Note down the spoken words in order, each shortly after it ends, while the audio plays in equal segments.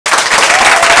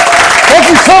Thank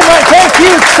you so much. Thank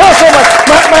you so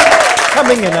much.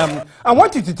 Coming in, I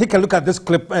want you to take a look at this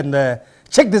clip and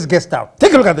check this guest out.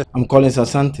 Take a look at this. I'm calling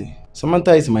Sasante.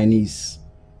 Samantha is my niece.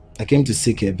 I came to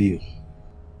seek her bill.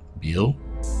 Bill?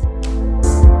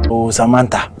 Oh,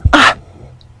 Samantha. Ah!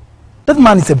 That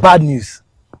man is a bad news.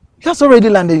 He has already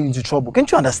landed into trouble. Can't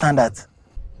you understand that?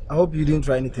 I hope you didn't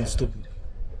try anything stupid.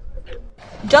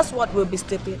 Just what will be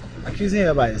stupid? Accusing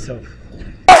her by herself.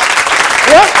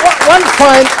 One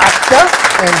fine actor,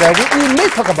 and we may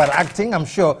talk about acting, I'm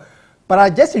sure, but I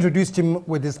just introduced him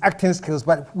with his acting skills,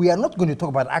 but we are not going to talk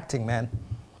about acting, man.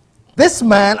 This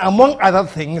man, among other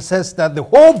things, says that the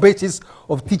whole basis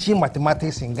of teaching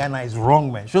mathematics in Ghana is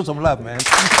wrong, man. Show some love, man.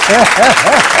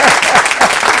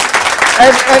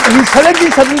 and he's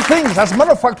challenging certain things. As a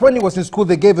matter of fact, when he was in school,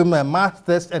 they gave him a math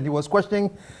test, and he was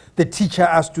questioning the teacher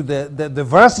as to the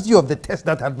veracity of the test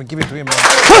that had been given to him.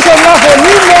 Show some love for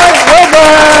new boy,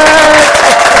 Welbeck!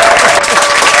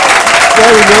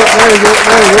 Very good.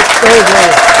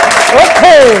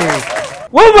 Okay,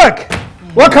 Welbeck,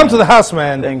 welcome to the house,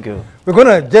 man. Thank you. We're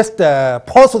gonna just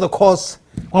pause for the course.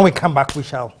 When we come back, we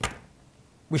shall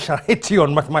hit you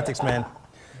on mathematics, man.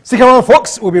 Stick around,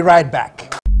 folks. We'll be right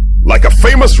back. Like a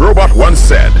famous robot once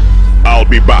said, I'll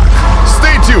be back.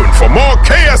 Stay tuned for more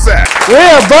KSM.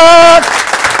 We're back.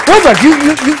 Welbeck,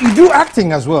 you do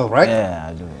acting as well, right? Yeah,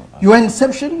 I do. You were in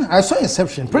Inception? I saw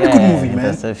Inception. Pretty good movie, man.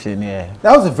 Inception, yeah.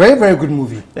 That was a very, very good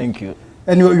movie. Thank you.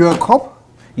 And you're a cop?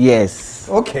 Yes.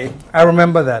 Okay, I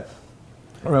remember that.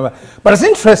 But it's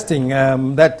interesting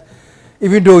that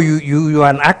even though you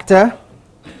are an actor,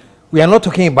 we are not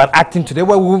talking about acting today.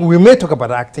 Well, we may talk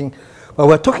about acting, but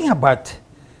we're talking about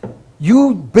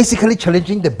you basically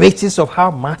challenging the basis of how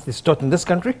math is taught in this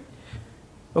country.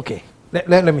 Okay,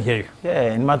 let me hear you.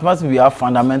 Yeah, in mathematics we have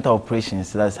fundamental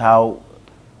operations. That's how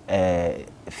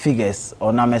figures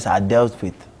or numbers are dealt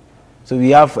with. So we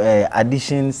have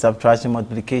addition, subtraction,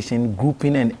 multiplication,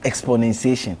 grouping, and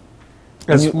exponentiation.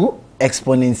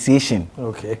 Exponentiation.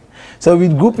 Okay. So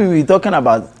with grouping, we're talking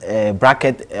about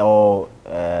bracket or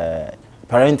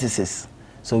parentheses.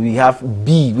 So we have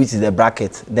B, which is the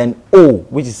bracket, then O,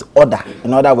 which is order,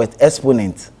 in other words,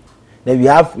 exponent. Then we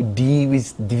have D, which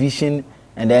is division,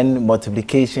 and then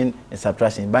multiplication and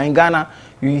subtraction. But in Ghana,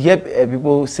 you hear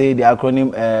people say the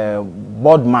acronym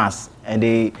board mass, and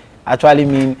they actually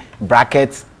mean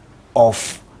brackets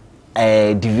of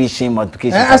division,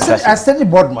 multiplication, subtraction. I studied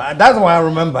board mass. That's what I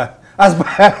remember.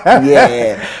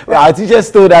 Yeah. Well, our teachers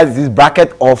told us this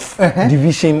bracket of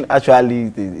division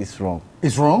actually is wrong.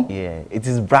 It's wrong? Yeah. It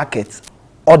is brackets,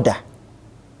 order,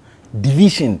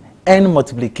 division, and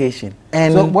multiplication.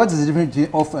 And so what is the difference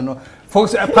between off and on?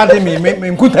 Folks, pardon me, if there's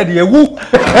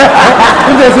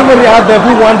somebody out there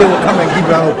who one day will come and give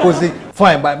you an opposing,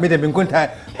 fine, but maybe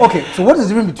okay, so what is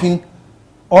the difference between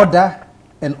order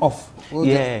and off?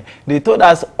 Yeah, they told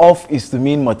us off is to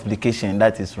mean multiplication.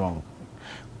 That is wrong.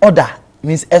 Order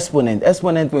means exponent.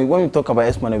 Exponent, when we talk about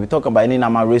exponent, we talk about any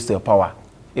number raised to a power.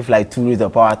 If like 2 raised to the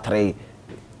power 3,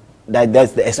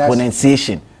 that's the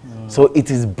exponentiation. So it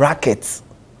is brackets,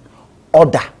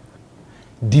 order,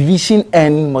 division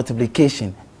and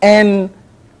multiplication, and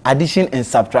addition and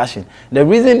subtraction. The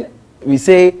reason we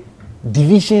say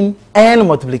division and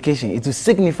multiplication is to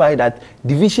signify that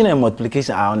division and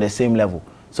multiplication are on the same level.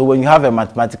 So when you have a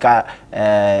mathematical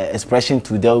expression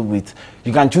to deal with,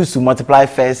 you can choose to multiply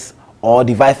first or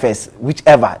divide first,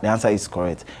 whichever the answer is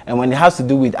correct. And when it has to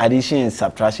do with addition and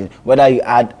subtraction, whether you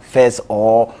add first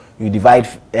or you divide,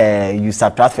 you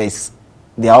subtract first,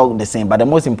 they are all the same. But the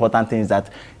most important thing is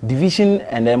that division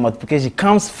and then multiplication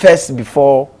comes first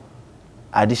before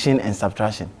addition and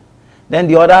subtraction. Then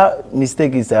the other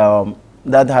mistake is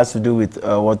that has to do with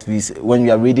what we say when we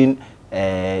are reading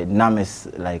numbers.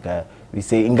 Like we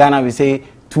say in Ghana, we say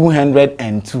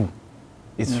 202.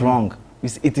 It's wrong.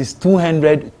 It is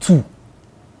 202.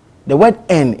 The word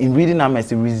N in reading numbers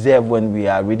is reserved when we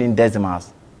are reading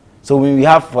decimals. So when we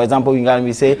have, for example, in Ghana,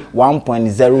 we say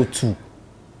 1.02.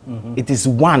 It is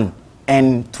 1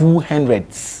 and 2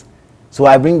 hundredths. So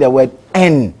I bring the word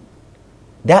N.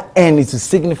 That N is to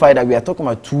signify that we are talking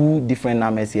about two different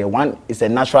numbers here. One is a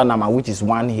natural number, which is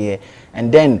 1 here,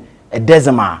 and then a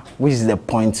decimal, which is the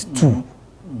 0.2.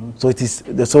 So it is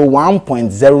so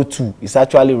 1.02 is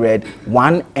actually read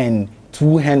 1 and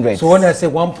 2 hundredths. So when I say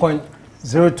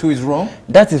 1.02 is wrong?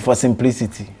 That is for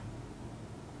simplicity.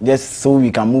 Just so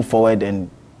we can move forward, and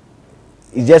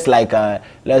it's just like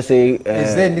let's say.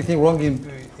 Is there anything wrong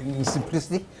in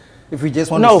simplicity? If we just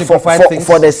want to simplify things?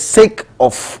 For the sake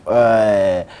of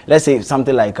let's say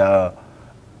something like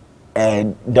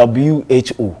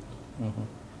WHO.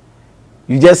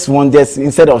 You just want this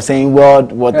instead of saying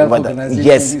world what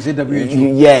yes,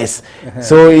 yes.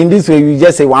 So in this way you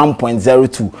just say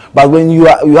 1.02. But when you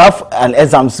have an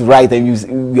exam to write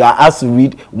and you are asked to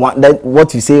read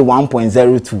what you say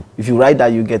 1.02. If you write that,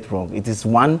 you get wrong. It is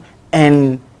 1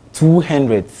 and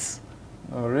 200ths.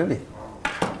 Oh really?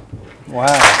 Wow.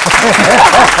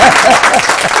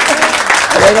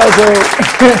 And also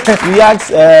we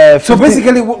asked. So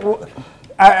basically.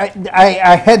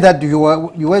 I heard that you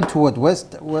went to what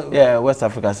West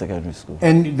Africa Secondary School,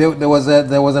 and there was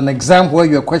an exam where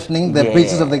you were questioning the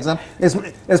basis of the exam.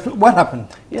 What happened?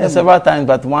 Yeah, several times,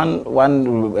 but one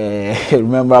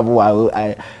rememberable.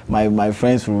 My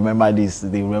friends remember this.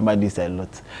 They remember this a lot.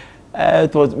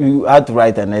 It was we had to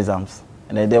write an exams,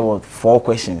 and then there were 4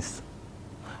 questions.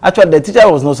 Actually, the teacher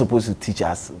was not supposed to teach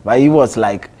us, but he was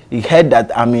like he heard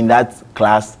that I'm in that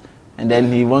class, and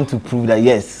then he wanted to prove that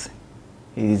yes.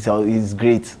 He's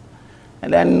great,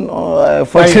 and then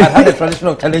fortunately, you had a tradition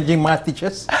of challenging math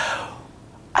teachers.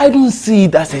 I don't see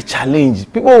it as a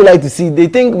challenge. People would like to see. They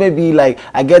think maybe like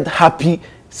I get happy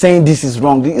saying this is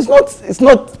wrong. It's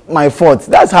not my fault.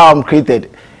 That's how I'm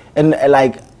created, and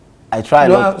like I try.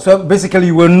 So basically,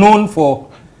 you were known for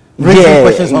raising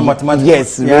questions on mathematics.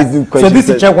 Yes, raising questions. So this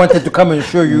teacher wanted to come and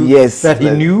show you that he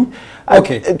knew.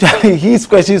 Okay, his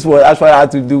questions were actually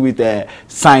had to do with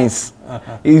science.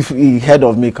 If he heard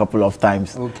of me a couple of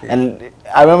times, and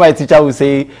I remember my teacher would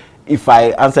say, if I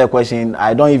answer a question,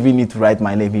 I don't even need to write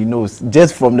my name. He knows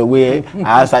just from the way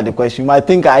I answered the question. You might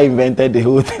think I invented the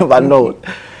whole thing, but no.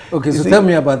 Okay, so tell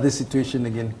me about this situation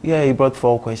again. Yeah, he brought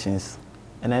 4 questions,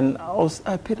 and then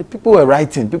people were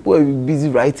writing. People were busy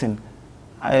writing.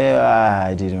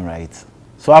 I didn't write.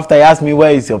 So after he asked me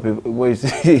where is your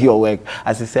work,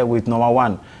 as I said with number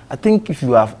 1, I think if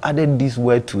you have added this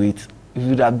word to it, it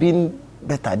would have been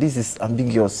better. This is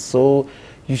ambiguous, so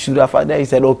you should have added. He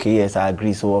said, okay, yes, I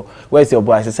agree. So where's your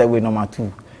boy? I said, wait, number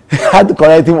 2. I had to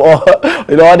correct him all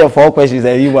the 4 questions,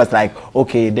 and he was like,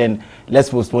 okay, then let's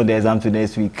postpone the exam to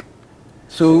next week.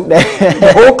 So the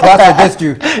whole class or just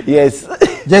you? Yes.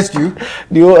 Just you?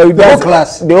 The whole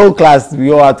class. The whole class, we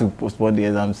all had to postpone the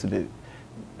exams today.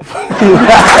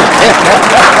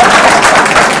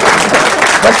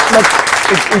 but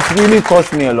it really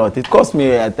cost me a lot. It cost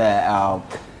me at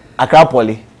Accra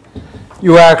Poly.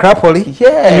 You were at Accra Poly?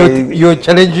 Yeah. You're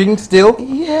challenging still?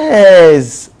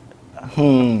 Yes.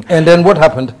 And then what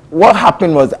happened? What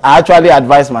happened was I actually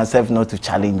advised myself not to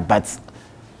challenge, but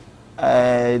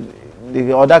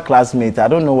the other classmates, I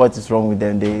don't know what is wrong with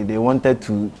them. They wanted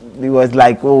to. It was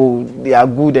like, oh, they are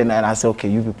good, and I said, okay,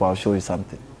 you people, I'll show you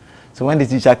something. So when the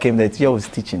teacher came, the teacher was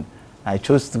teaching. I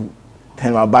chose to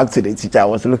turn my back to the teacher. I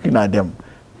was looking at them.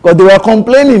 Because they were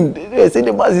complaining. They said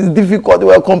the math is difficult. They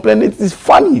were complaining. It is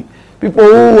funny.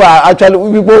 People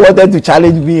wanted to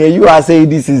challenge me, and you are saying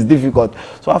this is difficult.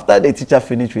 So after the teacher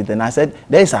finished with it, and I said,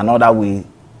 there is another way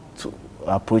to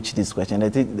approach this question.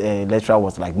 The lecturer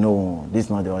was like, no, this is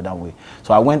not the other way.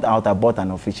 So I went out, I bought an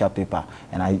official paper,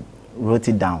 and I wrote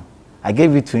it down. I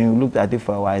gave it to him, looked at it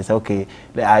for a while. I said, okay,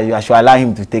 I should allow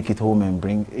him to take it home and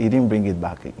bring. He didn't bring it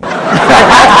back.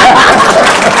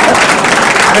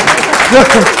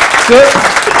 so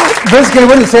basically,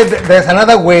 when you said there's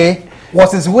another way,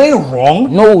 was his way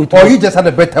wrong? No, or you just had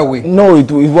a better way? No,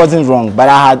 it wasn't wrong, but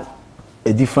I had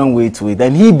a different way to it,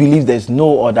 and he believed there's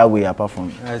no other way apart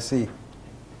from. I see.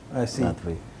 That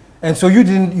way. And so you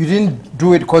didn't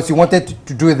do it because you wanted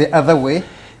to do it the other way?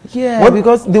 Yeah,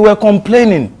 because they were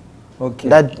complaining. Okay.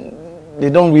 That they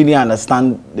don't really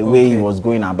understand the way he was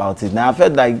going about it. Now I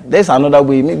felt like there's another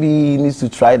way. Maybe he needs to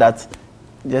try that,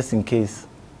 just in case.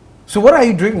 So what are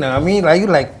you doing now? I mean, are you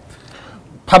like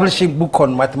publishing book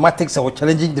on mathematics or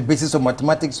challenging the basis of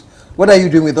mathematics? What are you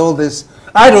doing with all this?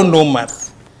 I don't know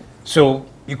math, so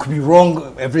you could be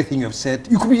wrong everything you've said.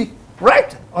 You could be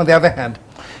right on the other hand.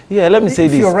 Yeah, let me say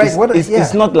this. You're right.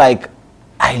 It's not like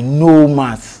I know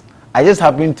math. I just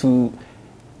happen to.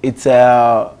 It's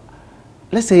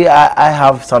let's say I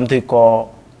have something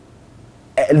called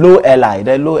low LI.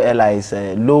 The low LI is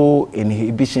a low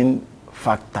inhibition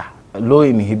factor. Low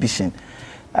inhibition.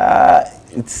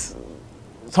 It's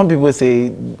some people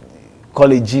say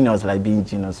call it genius, like being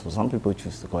genius. So some people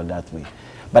choose to call it that way,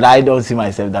 but I don't see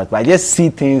myself that way. I just see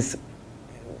things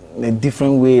in a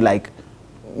different way, like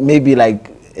maybe like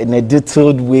in a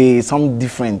detailed way, some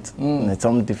different in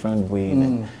some different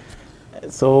way.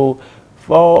 So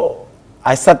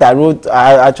I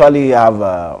actually have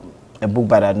a book,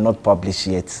 but I'm not published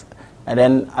yet. And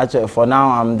then actually for now,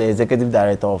 I'm the executive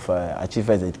director of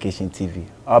Achievers Education TV.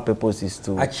 Our purpose is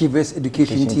to Achievers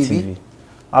Education TV.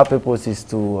 Our purpose is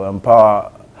to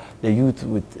empower the youth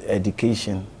with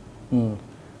education.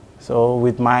 So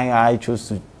with mine, I chose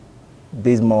to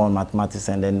base more on mathematics,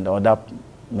 and then the other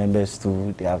members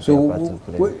too, they have So their part to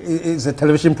play. it's a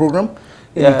television program?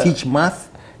 Yeah. You teach math?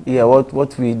 Yeah,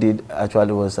 what we did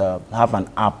actually was have an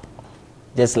app,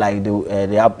 just like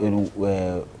the app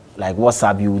like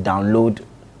WhatsApp. You download,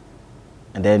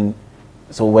 and then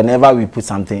so whenever we put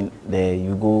something there,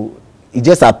 you go. It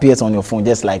just appears on your phone,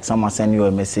 just like someone send you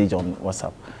a message on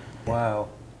WhatsApp. Wow,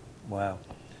 wow.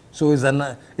 So it's an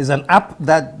app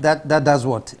that does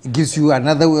what? It gives you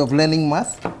another way of learning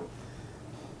math?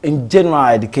 In general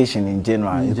education, it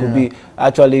could be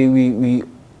actually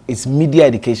it's media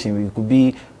education. It could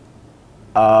be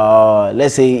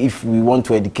let's say if we want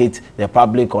to educate the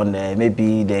public on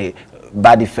maybe the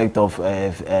bad effect of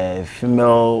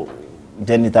female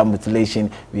genital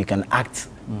mutilation, we can act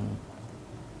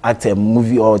a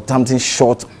movie or something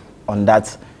short on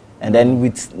that. And then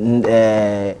with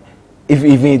if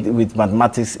even with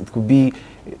mathematics, it could be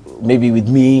maybe with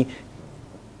me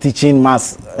teaching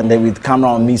maths and then with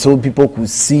camera on me so people could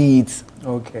see it.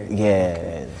 Okay.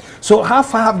 Yeah. So how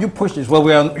far have you pushed this? Well,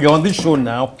 you're on this show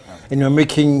now, and you're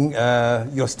making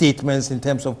your statements in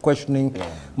terms of questioning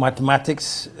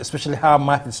mathematics, especially how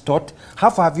math is taught. How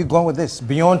far have you gone with this?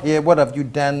 Beyond here, what have you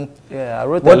done? Yeah, I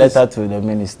wrote a letter to the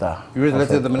minister. You wrote a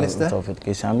letter to the minister? Of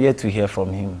Education. I'm yet to hear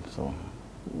from him. So.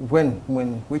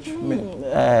 Which?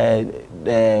 I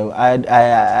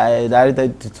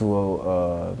directed to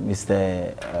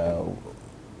Mr.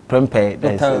 Prempe.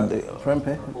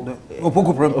 Prempe?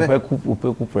 Opoku Prempe?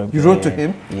 Opoku Prempe. You wrote to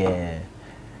him? Yeah.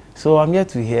 So I'm yet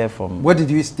to hear from. What did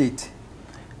you state?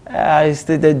 I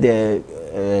stated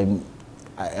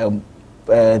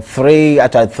three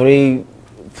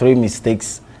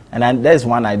mistakes, and then there's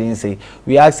one I didn't say.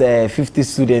 We asked 50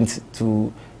 students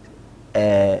to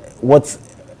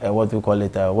what we call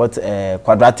it, what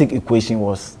quadratic equation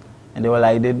was, and they were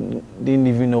like, they didn't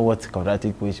even know what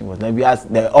quadratic equation was. Then we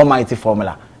asked the almighty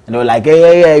formula, and they were like,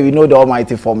 yeah, we know the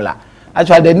almighty formula.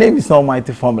 Actually, the name is not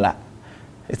almighty formula;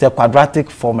 it's a quadratic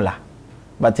formula,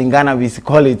 but in Ghana we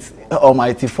call it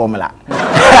almighty formula.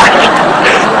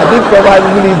 I think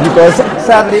probably because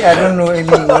sadly I don't know any.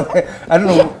 I don't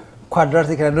know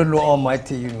quadratic. I don't know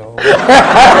almighty. You know.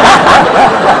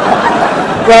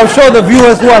 Well, I'm sure the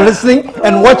viewers who are listening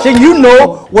and watching, you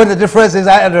know what the difference is.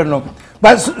 I don't know.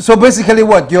 But so basically,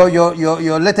 what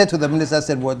your letter to the minister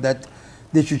said, what, that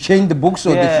they should change the books,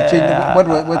 or they should change the book?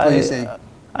 What were you saying?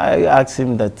 I asked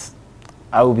him that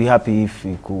I would be happy if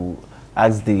he could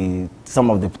ask some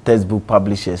of the textbook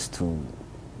publishers to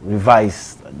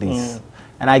revise this,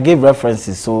 and I gave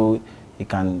references so he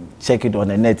can check it on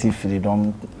the net if they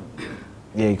don't.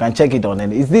 Yeah, you can check it on the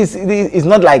net. It's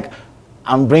not like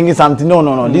I'm bringing something.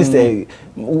 No. This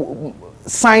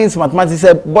science, mathematics is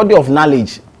a body of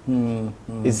knowledge.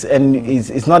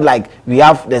 It's not like we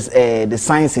have this, the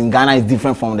science in Ghana is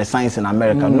different from the science in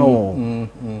America. No,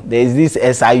 there is this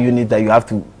SI unit that you have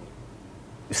to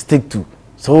stick to.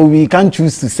 So we can't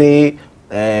choose to say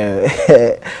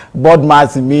board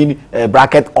maths mean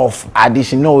bracket of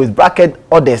addition. No, it's bracket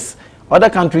others. Other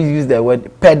countries use the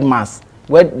word paired maths,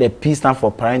 where the P stands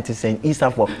for parentheses and E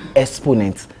stands for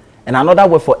exponents. And another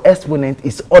word for exponent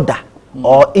is order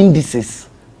or indices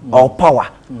or power.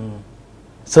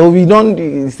 So we don't,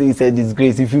 it's a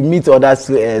disgrace. If you meet other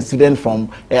students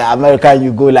from America,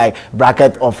 you go like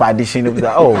bracket of addition.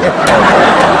 Like, oh.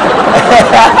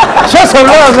 Show some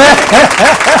love, man.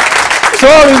 So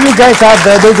if you guys out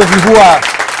there, those of you who are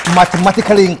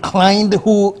mathematically inclined,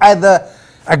 who either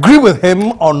agree with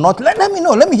him or not, let me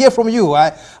know. Let me hear from you.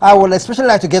 I would especially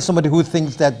like to get somebody who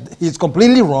thinks that he's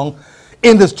completely wrong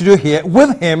in the studio here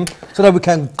with him, so that we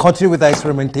can continue with our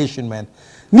experimentation, man.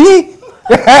 Me?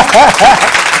 And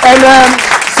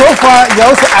so far you're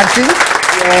also acting.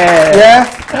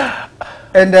 Yeah.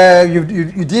 And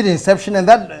you did Inception and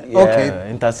that. Okay.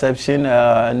 Interception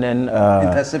and then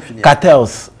Interception, yeah.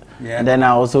 Cartels. Yeah. And then I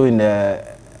also in the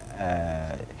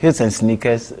Heels and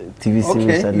Sneakers TV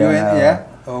series. And then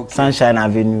Sunshine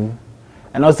Avenue,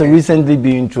 and also recently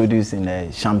being introduced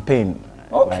in Champagne.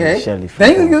 Okay.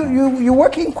 Then you're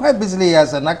working quite busily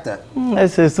as an actor. I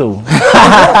say so.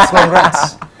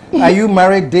 Congrats. Are you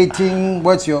married, dating?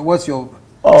 What's your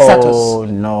status? Oh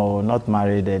no, not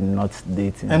married and not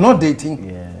dating. And not dating?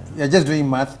 Yeah. You're just doing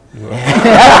math? Yeah.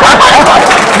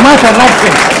 Math and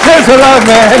acting. Thanks a lot,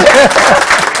 man.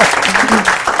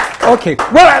 Okay.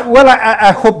 Well,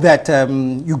 I hope that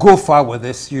you go far with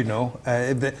this. You know,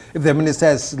 if the minister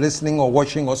is listening or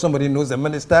watching, or somebody knows the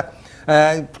minister,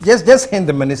 just hint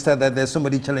the minister that there's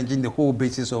somebody challenging the whole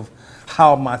basis of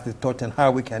how math is taught and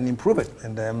how we can improve it.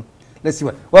 And Let's see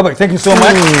what. Welbeck, thank you so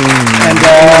much. And it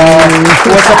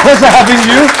was a pleasure having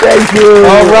you. Thank you.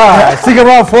 All right. Stick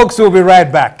around, folks. We'll be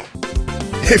right back.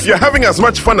 If you're having as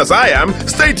much fun as I am,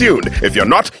 stay tuned. If you're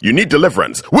not, you need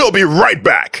deliverance. We'll be right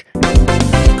back.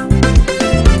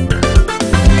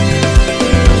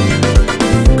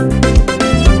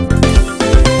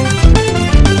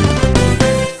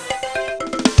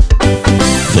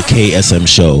 The KSM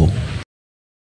Show.